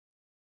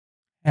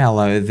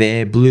Hello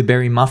there,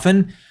 Blueberry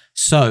Muffin.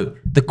 So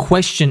the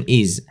question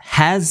is,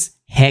 has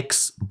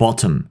HEX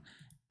bottomed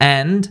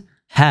and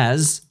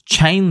has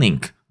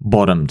ChainLink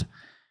bottomed?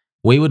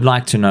 We would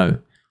like to know.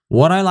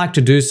 What I like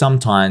to do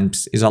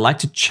sometimes is I like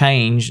to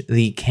change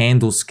the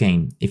candle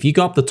scheme. If you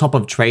go up the top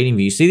of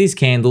TradingView, see these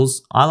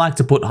candles? I like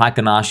to put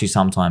Heikinashi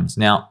sometimes.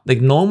 Now, the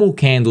normal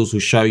candles will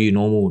show you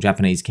normal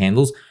Japanese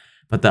candles,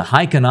 but the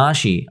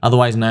Heikinashi,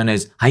 otherwise known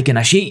as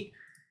Heikinashi,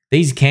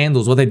 these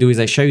candles, what they do is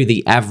they show you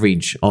the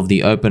average of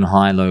the open,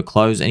 high, low,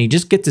 close, and you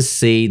just get to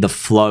see the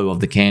flow of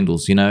the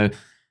candles. You know,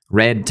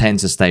 red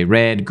tends to stay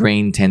red,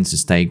 green tends to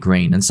stay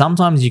green. And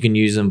sometimes you can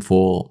use them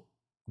for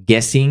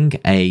guessing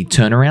a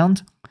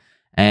turnaround,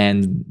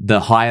 and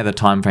the higher the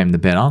time frame, the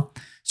better.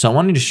 So I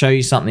wanted to show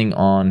you something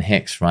on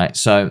HEX, right?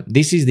 So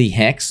this is the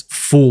HEX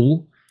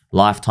full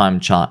lifetime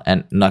chart,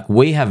 and like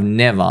we have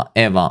never,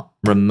 ever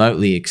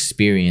remotely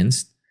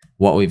experienced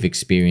what we've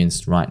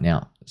experienced right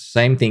now.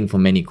 Same thing for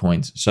many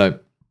coins. So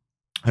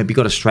I hope you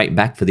got a straight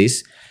back for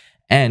this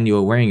and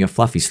you're wearing your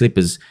fluffy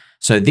slippers.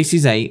 So this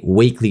is a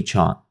weekly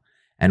chart.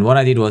 And what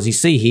I did was, you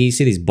see here, you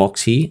see this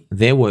box here?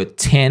 There were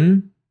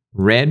 10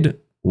 red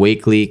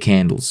weekly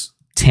candles,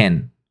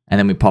 10. And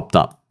then we popped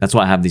up. That's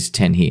why I have this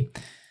 10 here.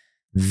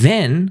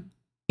 Then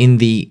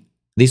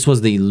this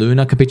was the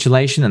lunar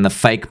capitulation and the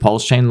fake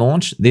pulse chain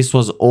launch. This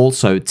was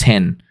also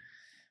 10.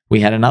 We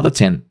had another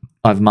 10.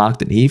 I've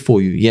marked it here for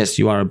you. Yes,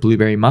 you are a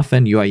blueberry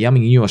muffin. You are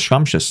yummy. You are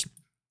scrumptious.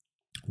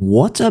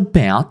 What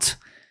about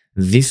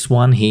this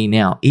one here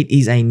now? It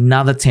is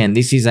another 10.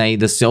 This is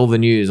the silver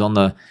news on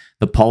the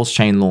pulse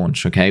chain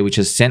launch, okay, which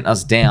has sent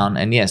us down.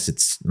 And yes,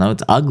 it's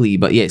ugly,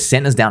 but yeah, it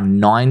sent us down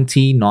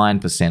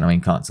 99%. I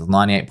mean, it's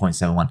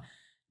 98.71.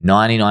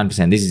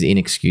 99%. This is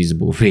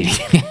inexcusable, really.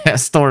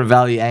 Store of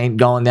value ain't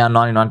going down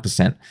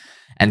 99%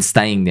 and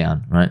staying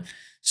down, right?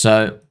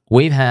 So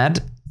we've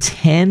had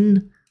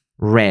 10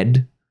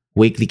 red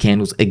weekly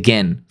candles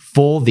again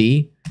for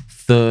the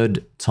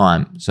third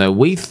time. So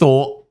we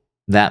thought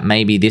that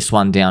maybe this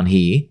one down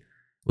here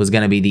was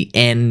going to be the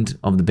end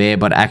of the bear,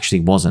 but it actually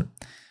wasn't.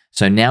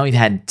 So now we've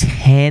had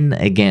 10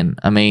 again.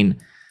 I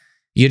mean,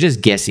 you're just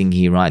guessing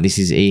here, right? This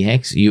is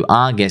HEX. You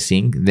are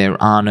guessing. There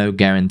are no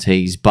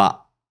guarantees, but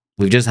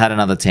we've just had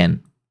another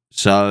 10.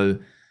 So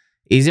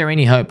is there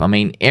any hope? I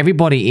mean,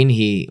 everybody in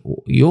here,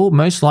 you're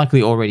most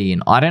likely already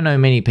in. I don't know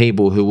many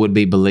people who would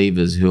be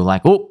believers who are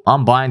like, oh,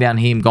 I'm buying down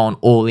here, I'm going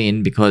all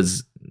in,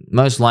 because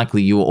most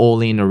likely you were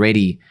all in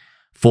already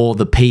for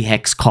the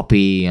PHEX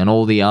copy and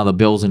all the other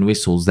bells and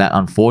whistles that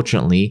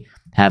unfortunately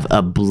have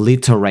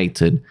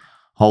obliterated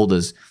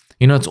holders.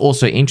 You know, it's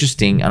also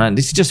interesting, and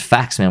this is just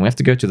facts, man. We have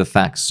to go to the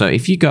facts. So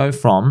if you go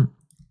from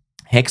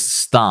HEX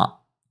start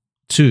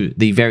to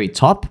the very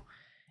top,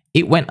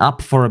 it went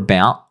up for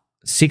about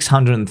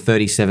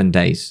 637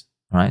 days,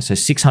 right? So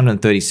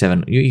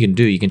 637,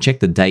 you can check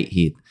the date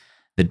here,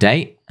 the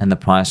date and the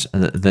price,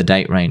 the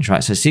date range,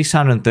 right? So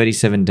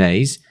 637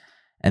 days.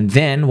 And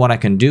then what I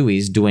can do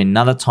is do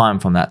another time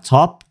from that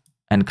top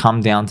and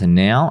come down to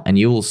now, and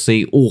you will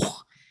see,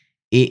 oh,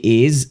 it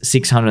is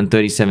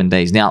 637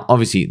 days. Now,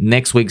 obviously,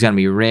 next week's going to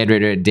be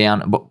red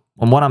down. But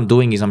what I'm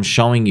doing is I'm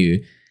showing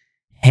you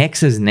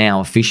HEX has now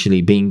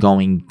officially been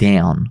going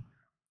down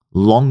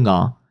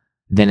longer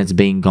than it's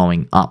been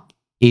going up.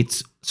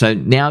 So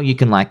now you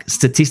can like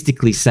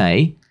statistically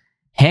say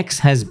HEX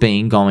has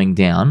been going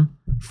down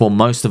for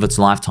most of its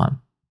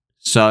lifetime.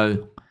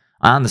 So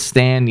I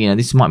understand, you know,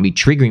 this might be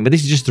triggering, but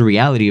this is just the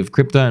reality of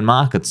crypto and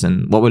markets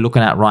and what we're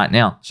looking at right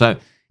now. So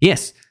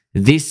yes,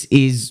 this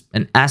is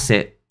an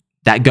asset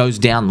that goes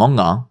down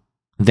longer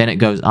than it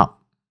goes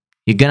up.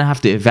 You're going to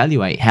have to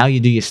evaluate how you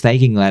do your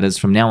staking ladders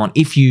from now on.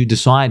 If you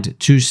decide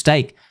to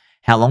stake,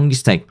 how long you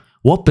stake,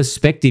 what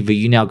perspective are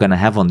you now going to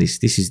have on this?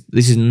 This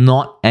is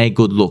not a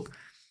good look.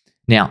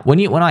 Now, when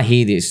you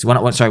hear this,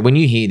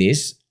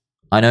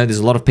 I know there's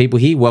a lot of people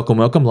here.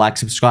 Welcome, like,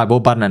 subscribe, all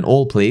button and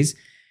all, please.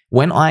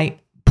 When I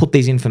put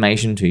this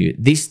information to you,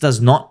 this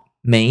does not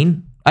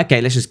mean, okay,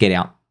 let's just get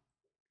out.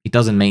 It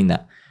doesn't mean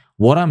that.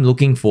 What I'm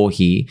looking for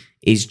here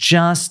is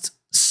just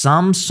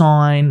some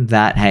sign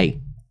that,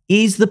 hey,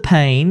 is the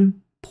pain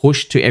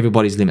pushed to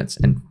everybody's limits?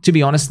 And to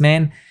be honest,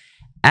 man,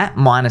 at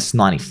minus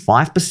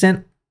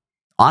 95%,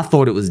 I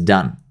thought it was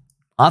done.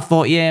 I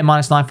thought, yeah,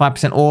 minus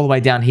 95% all the way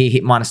down here,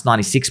 hit minus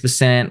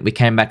 96%. We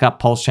came back up,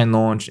 pulse chain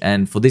launch,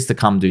 and for this to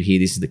come to here,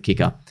 this is the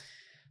kicker.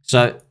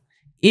 So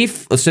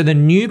the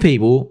new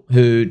people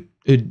who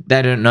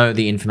they don't know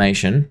the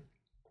information,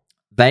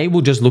 they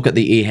will just look at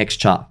the HEX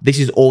chart. This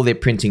is all they're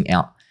printing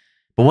out.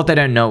 But what they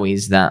don't know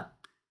is that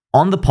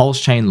on the pulse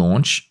chain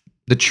launch,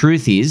 the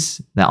truth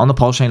is that on the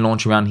pulse chain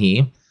launch around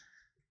here,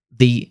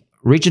 the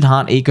Richard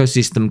Heart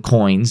ecosystem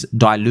coins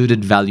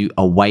diluted value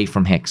away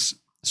from HEX.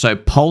 So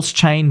Pulse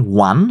Chain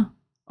won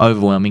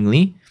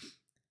overwhelmingly.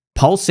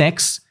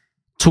 PulseX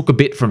took a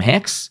bit from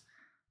HEX,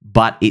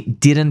 but it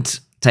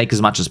didn't take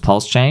as much as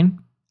Pulse Chain.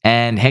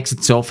 And HEX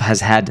itself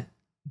has had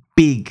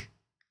big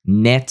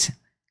net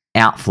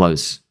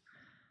outflows.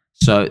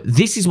 So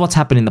this is what's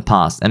happened in the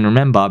past. And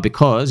remember,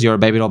 because you're a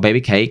baby doll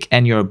baby cake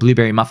and you're a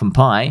blueberry muffin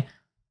pie,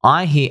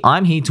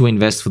 I'm here to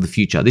invest for the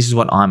future. This is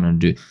what I'm going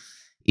to do.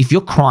 If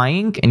you're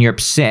crying and you're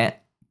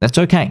upset, that's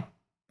okay.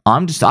 I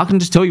can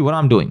just tell you what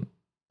I'm doing.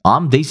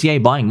 I'm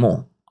DCA buying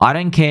more. I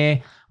don't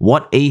care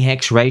what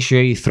HEX ratio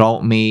you throw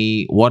at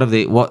me, what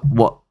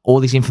all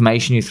this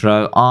information you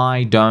throw.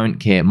 I don't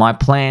care. My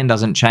plan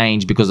doesn't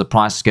change because the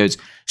price goes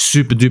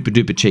super duper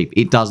duper cheap.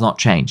 It does not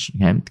change,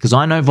 okay? Because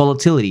I know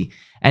volatility.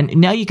 And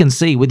now you can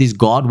see with this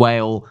God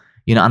whale,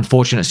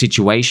 unfortunate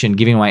situation,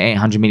 giving away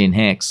 800 million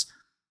HEX.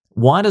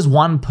 Why does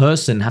one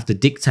person have to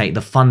dictate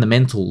the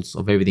fundamentals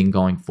of everything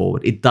going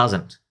forward? It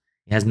doesn't.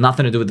 It has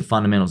nothing to do with the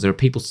fundamentals. There are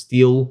people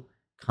still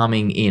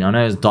coming in. I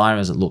know as dire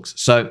as it looks.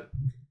 So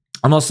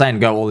I'm not saying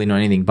go all in or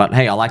anything, but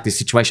hey, I like this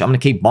situation. I'm going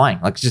to keep buying.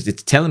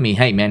 It's telling me,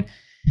 hey, man,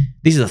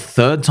 this is the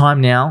third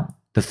time now,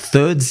 the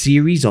third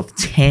series of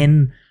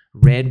 10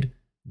 red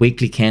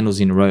weekly candles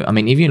in a row. I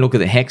mean, if you look at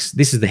the HEX,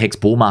 this is the HEX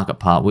bull market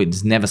part.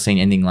 We've never seen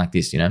anything like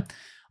this,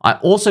 I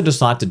also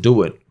decided to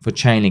do it for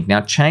ChainLink.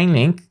 Now,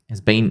 ChainLink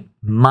has been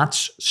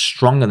much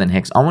stronger than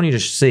HEX. I want you to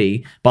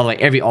see, by the way,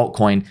 every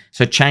altcoin.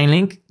 So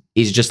ChainLink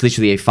is just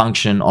literally a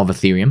function of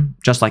Ethereum,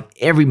 just like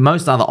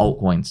most other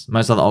altcoins.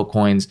 Most other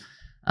altcoins,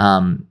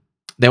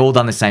 they're all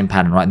done the same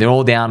pattern, right? They're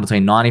all down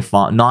between 90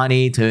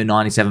 to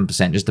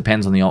 97%. Just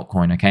depends on the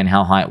altcoin, okay, and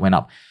how high it went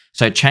up.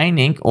 So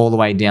ChainLink all the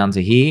way down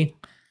to here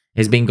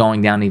has been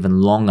going down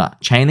even longer.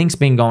 ChainLink's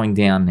been going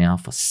down now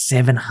for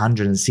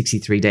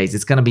 763 days.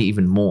 It's going to be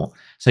even more.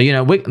 So,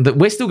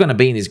 we're still going to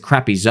be in this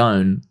crappy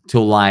zone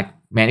till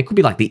it could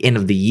be like the end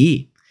of the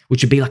year,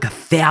 which would be like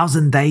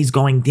 1,000 days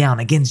going down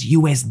against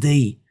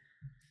USD.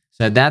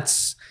 So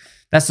that's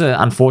an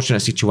unfortunate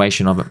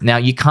situation of it. Now,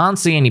 you can't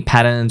see any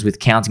patterns with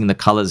counting the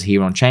colors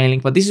here on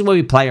ChainLink, but this is where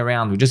we play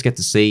around. We just get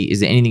to see, is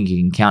there anything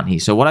you can count here?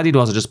 So what I did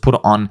was I just put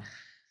it on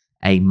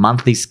a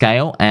monthly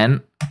scale, and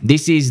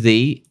this is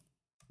the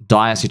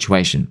dire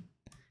situation.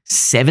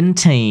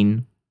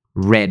 17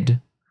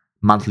 red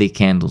monthly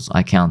candles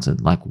I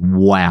counted.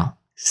 Wow.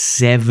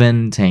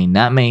 17.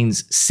 That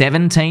means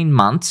 17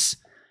 months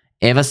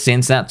ever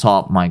since that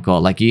top. My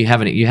God, you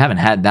haven't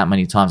had that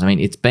many times. I mean,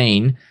 it's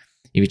been,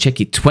 if you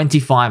check it,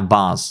 25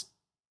 bars.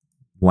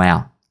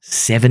 Wow.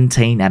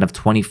 17 out of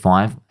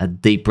 25 are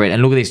deep red.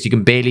 And look at this. You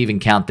can barely even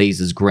count these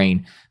as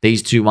green.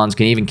 These two ones,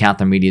 can even count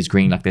them really as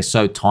green. They're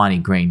so tiny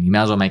green. You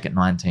might as well make it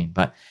 19.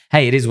 But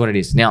hey, it is what it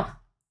is. Now,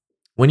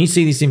 when you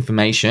see this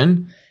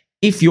information,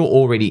 if you're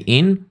already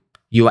in,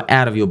 you are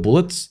out of your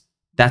bullets,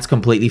 that's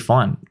completely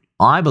fine.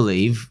 I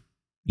believe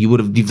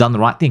you've done the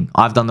right thing.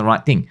 I've done the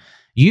right thing.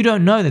 You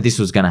don't know that this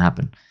was going to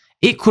happen.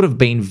 It could have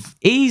been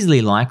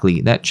easily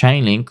likely that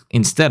ChainLink,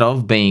 instead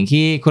of being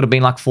here, could have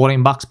been like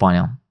 $14 by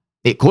now.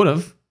 It could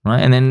have, right?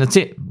 And then that's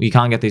it. You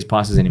can't get these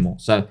prices anymore.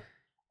 So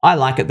I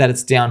like it that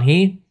it's down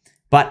here.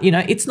 But,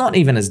 it's not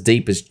even as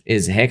deep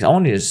as HEX. I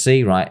want you to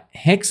see, right?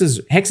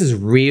 HEX's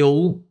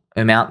real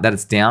amount that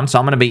it's down. So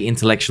I'm going to be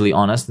intellectually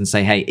honest and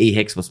say, hey,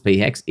 EHEX plus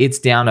PHEX, it's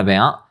down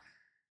about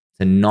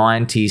to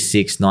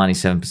 96,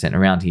 97%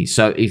 around here.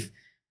 So if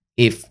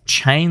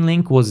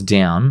ChainLink was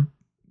down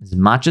as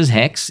much as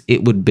HEX,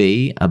 it would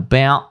be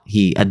about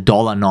here,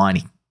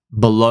 $1.90,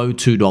 below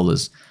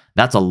 $2.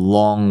 That's a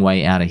long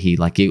way out of here.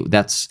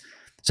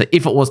 So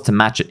if it was to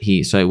match it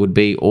here, so it would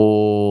be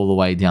all the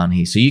way down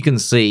here. So you can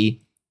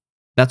see,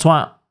 that's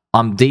why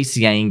I'm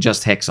DCAing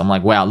just HEX. I'm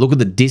like, wow, look at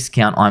the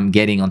discount I'm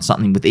getting on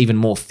something with even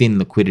more thin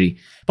liquidity.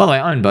 By the way,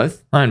 I own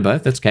both.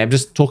 That's okay. I'm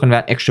just talking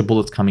about extra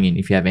bullets coming in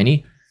if you have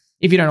any.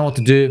 If you don't know what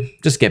to do,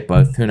 just get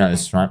both. Who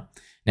knows, right?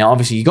 Now,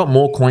 obviously, you got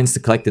more coins to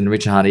collect in the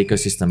Richard Heart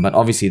ecosystem, but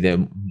obviously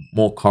they're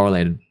more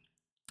correlated.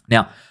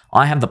 Now,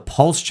 I have the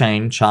Pulse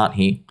Chain chart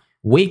here.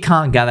 We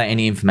can't gather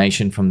any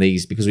information from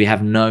these because we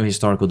have no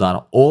historical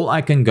data. All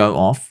I can go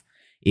off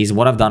is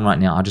what I've done right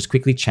now. I'll just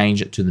quickly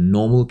change it to the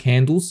normal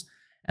candles,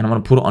 and I'm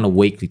going to put it on a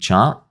weekly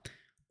chart.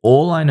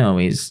 All I know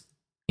is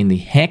in the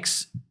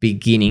HEX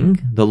beginning,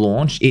 the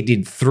launch, it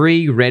did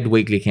 3 red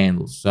weekly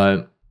candles.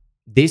 So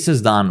this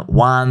has done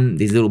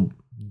this little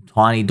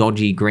tiny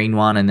dodgy green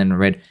one, and then a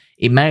red.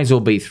 It may as well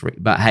be 3.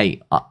 But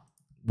hey,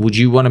 would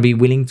you want to be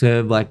willing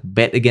to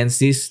bet against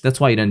this? That's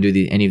why you don't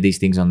do any of these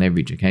things on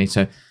leverage, okay?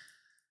 So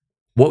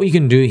what you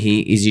can do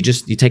here is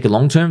you take a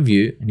long-term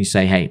view and you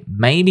say, hey,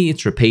 maybe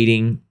it's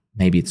repeating,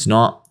 maybe it's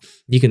not.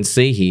 You can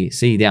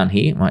see down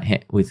here,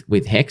 right,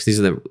 with HEX,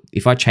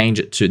 if I change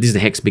it to, this is the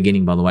HEX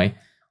beginning, by the way.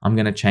 I'm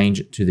going to change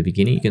it to the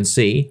beginning. You can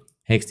see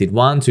HEX did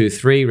 1, 2,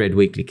 3 red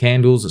weekly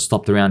candles. It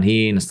stopped around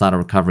here and it started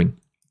recovering.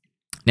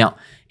 Now,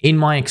 in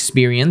my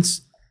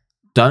experience,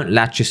 don't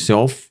latch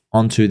yourself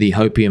onto the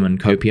hopium and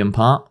copium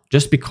part,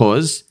 just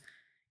because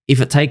if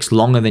it takes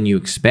longer than you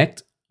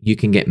expect, you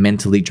can get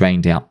mentally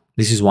drained out.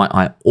 This is why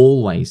I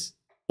always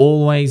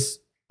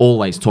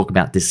talk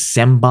about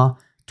December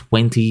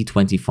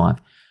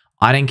 2025.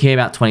 I don't care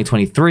about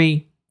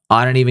 2023.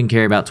 I don't even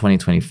care about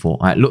 2024. All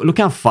right, look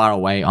how far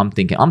away I'm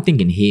thinking. I'm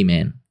thinking here,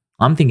 man.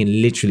 I'm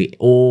thinking literally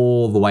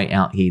all the way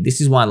out here.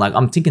 This is why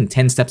I'm thinking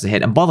 10 steps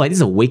ahead. And by the way, this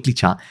is a weekly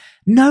chart.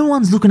 No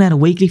one's looking at a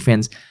weekly,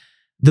 friends.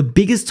 The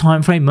biggest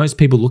time frame most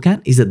people look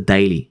at is a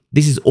daily.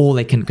 This is all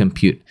they can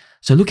compute.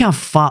 So look how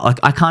far, like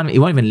it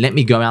won't even let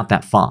me go out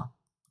that far.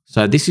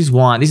 So this is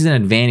why, this is an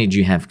advantage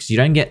you have because you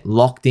don't get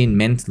locked in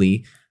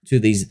mentally to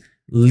these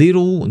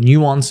little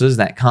nuances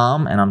that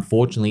come and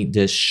unfortunately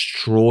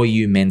destroy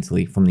you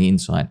mentally from the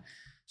inside.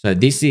 So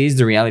this is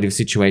the reality of the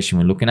situation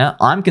we're looking at.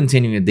 I'm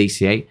continuing to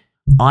DCA.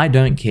 I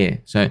don't care.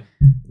 So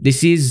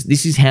this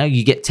is how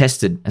you get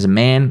tested as a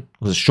man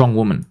or as a strong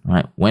woman,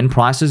 right? When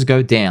prices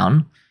go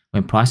down,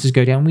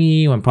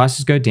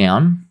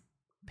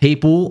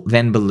 people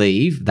then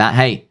believe that,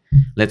 hey,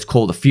 let's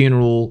call the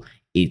funeral.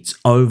 It's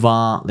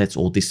over. Let's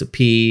all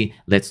disappear.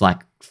 Let's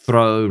like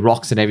throw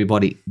rocks at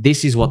everybody.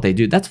 This is what they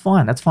do. That's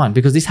fine. That's fine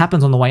because this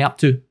happens on the way up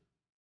too.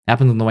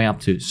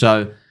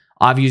 So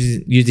I've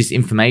used this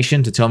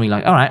information to tell me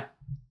like, all right,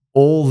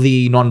 all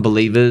the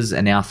non-believers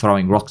are now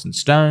throwing rocks and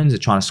stones. They're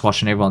trying to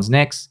squash on everyone's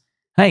necks.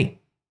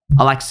 Hey,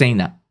 I like seeing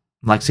that.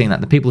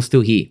 The people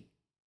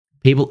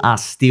are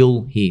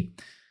still here.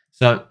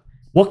 So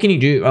what can you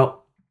do?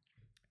 Well,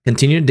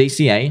 continue to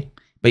DCA.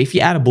 But if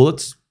you're out of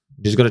bullets,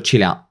 you just got to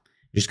chill out.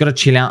 You just got to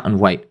chill out and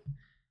wait.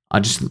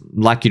 I just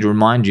like you to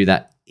remind you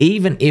that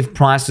even if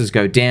prices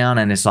go down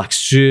and it's like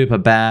super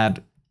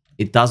bad,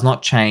 it does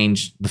not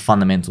change the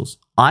fundamentals.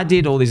 I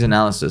did all this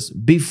analysis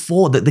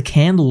before that the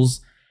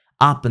candles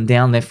up and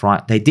down left,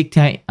 right, they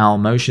dictate our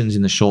emotions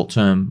in the short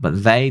term,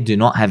 but they do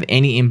not have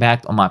any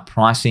impact on my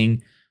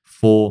pricing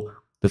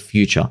for the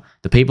future.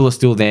 The people are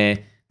still there.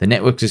 The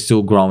networks are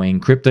still growing.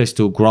 Crypto is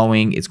still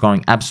growing. It's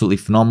growing absolutely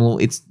phenomenal.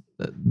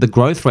 The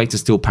growth rates are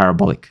still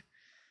parabolic.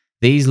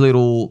 These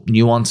little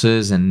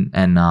nuances and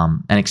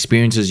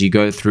experiences you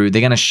go through,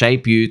 they're going to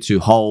shape you to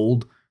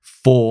hold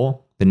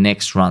for the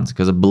next runs.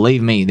 Because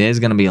believe me, there's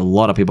going to be a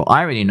lot of people.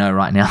 I already know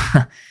right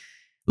now.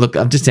 Look,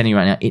 I'm just telling you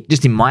right now,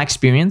 just in my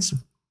experience,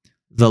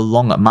 the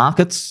longer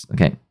markets,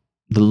 okay,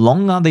 the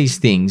longer these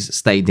things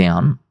stay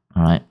down,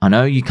 all right, I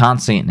know you can't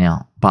see it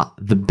now, but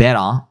the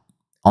better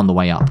on the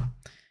way up.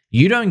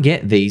 You don't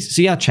get these.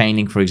 See how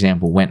ChainLink, for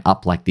example, went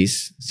up like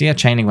this.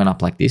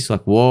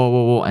 Like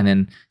whoa, and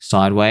then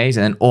sideways,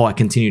 and then, oh, I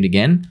continued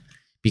again.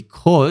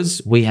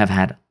 Because we have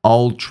had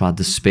ultra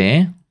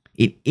despair,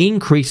 it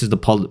increases the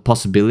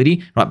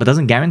possibility, right, but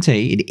doesn't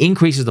guarantee. It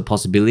increases the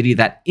possibility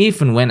that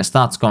if and when it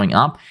starts going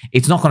up,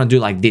 it's not going to do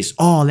like this.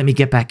 Oh, let me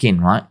get back in,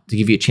 right, to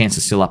give you a chance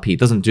to still up here. It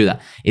doesn't do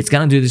that. It's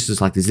going to do this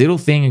just like this little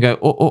thing and go,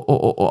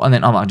 oh, and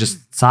then I'll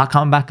just start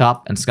coming back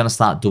up, and it's going to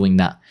start doing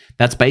that.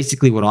 That's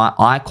basically what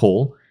I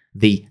call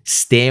the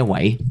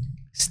stairway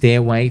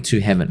to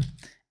heaven.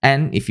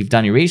 And if you've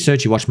done your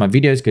research, you watch my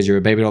videos because you're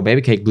a baby doll,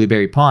 baby cake,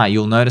 blueberry pie,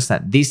 you'll notice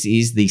that this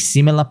is the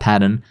similar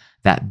pattern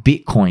that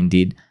Bitcoin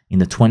did in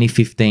the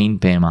 2015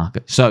 bear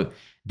market. So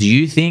do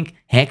you think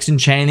HEX and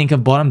ChainLink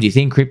have bottomed? Do you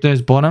think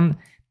crypto's bottomed?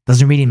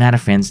 Doesn't really matter,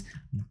 friends.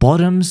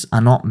 Bottoms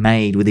are not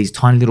made with these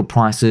tiny little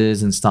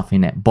prices and stuff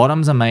in it.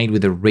 Bottoms are made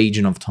with a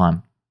region of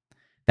time.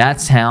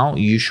 That's how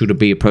you should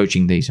be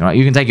approaching these, right?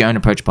 You can take your own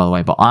approach, by the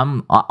way, but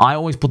I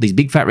always put these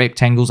big fat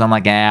rectangles. I'm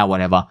like,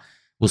 whatever.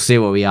 We'll see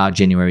where we are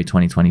January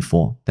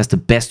 2024. That's the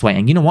best way.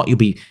 And you know what? You'll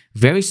be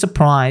very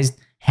surprised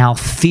how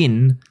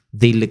thin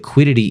the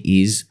liquidity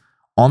is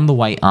on the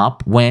way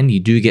up when you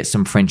do get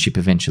some friendship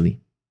eventually.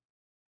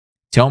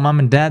 Tell mom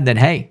and dad that,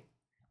 hey,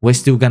 we're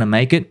still going to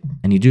make it,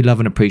 and you do love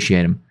and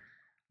appreciate them.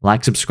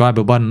 Like, subscribe,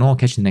 button, and I'll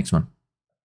catch you in the next one.